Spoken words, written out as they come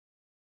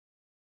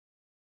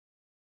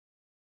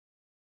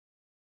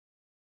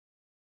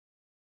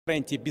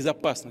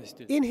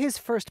In his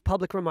first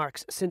public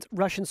remarks since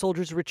Russian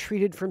soldiers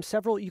retreated from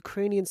several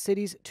Ukrainian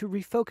cities to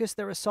refocus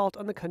their assault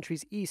on the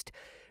country's east,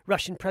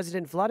 Russian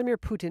President Vladimir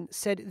Putin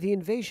said the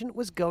invasion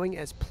was going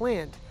as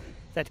planned,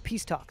 that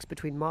peace talks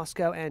between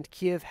Moscow and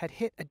Kiev had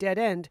hit a dead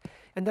end,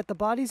 and that the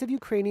bodies of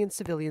Ukrainian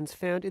civilians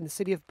found in the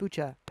city of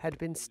Bucha had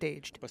been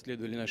staged.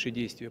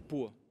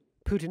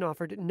 Putin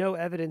offered no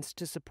evidence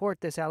to support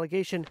this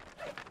allegation.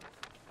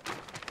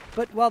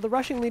 But while the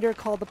Russian leader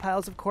called the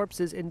piles of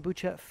corpses in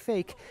Bucha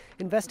fake,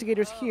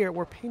 investigators here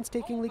were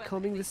painstakingly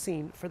combing the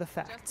scene for the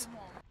facts.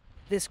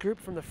 This group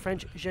from the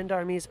French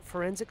Gendarme's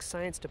Forensic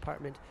Science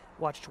Department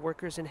watched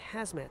workers in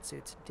hazmat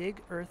suits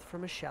dig earth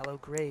from a shallow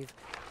grave,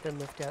 then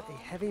lift out a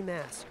heavy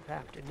mass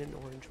wrapped in an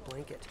orange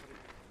blanket.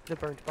 The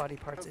burnt body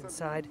parts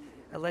inside,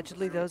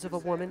 allegedly those of a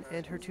woman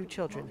and her 2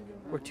 children,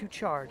 were too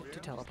charred to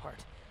tell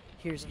apart.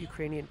 Here's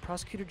Ukrainian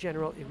Prosecutor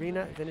General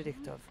Irina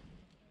Venediktov.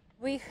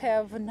 We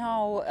have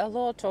now a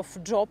lot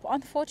of job,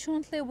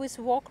 unfortunately, with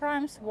war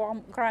crimes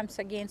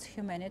against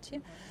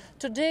humanity.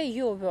 Today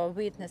you were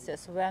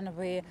witnesses when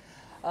we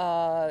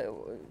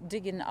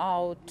digging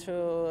out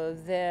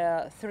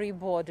the 3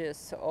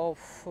 bodies of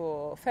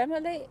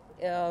family.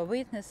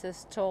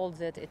 Witnesses told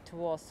that it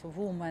was a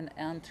woman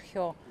and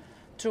her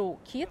 2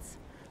 kids.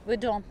 We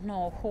don't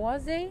know who are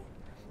they.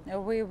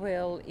 We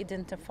will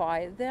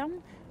identify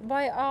them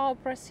by our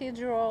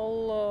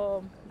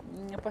procedural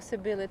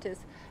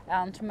possibilities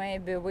and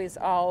maybe with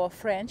our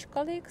French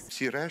colleagues.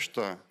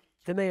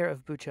 The mayor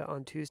of Bucha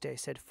on Tuesday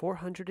said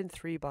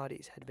 403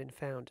 bodies had been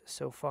found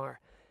so far.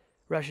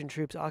 Russian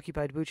troops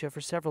occupied Bucha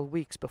for several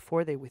weeks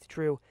before they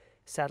withdrew.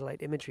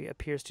 Satellite imagery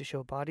appears to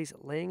show bodies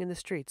laying in the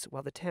streets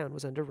while the town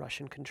was under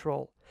Russian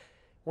control.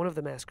 One of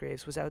the mass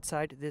graves was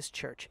outside this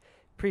church.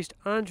 Priest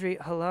Andriy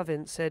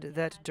Halavin said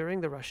that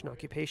during the Russian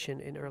occupation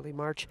in early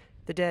March,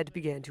 the dead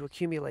began to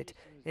accumulate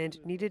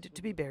and needed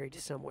to be buried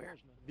somewhere.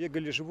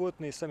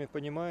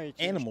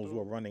 Animals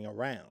were running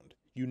around.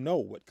 You know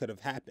what could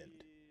have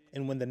happened.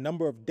 And when the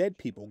number of dead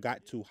people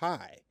got too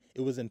high,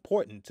 it was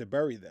important to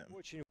bury them.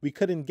 We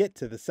couldn't get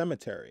to the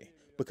cemetery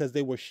because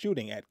they were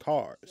shooting at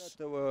cars.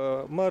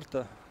 On March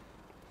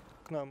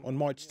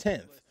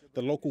 10th,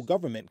 the local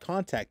government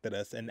contacted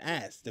us and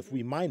asked if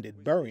we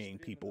minded burying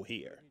people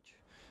here.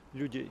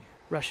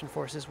 Russian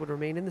forces would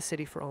remain in the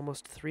city for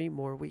almost 3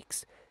 more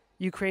weeks.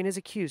 Ukraine has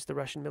accused the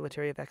Russian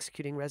military of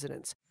executing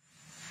residents.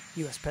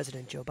 U.S.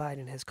 President Joe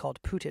Biden has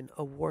called Putin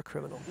a war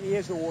criminal. He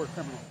is a war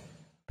criminal.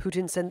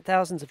 Putin sent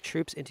thousands of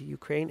troops into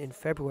Ukraine in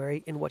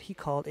February in what he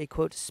called a,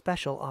 quote,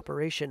 special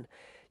operation.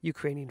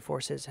 Ukrainian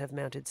forces have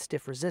mounted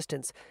stiff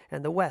resistance,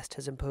 and the West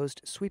has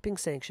imposed sweeping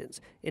sanctions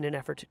in an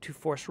effort to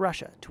force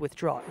Russia to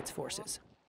withdraw its forces.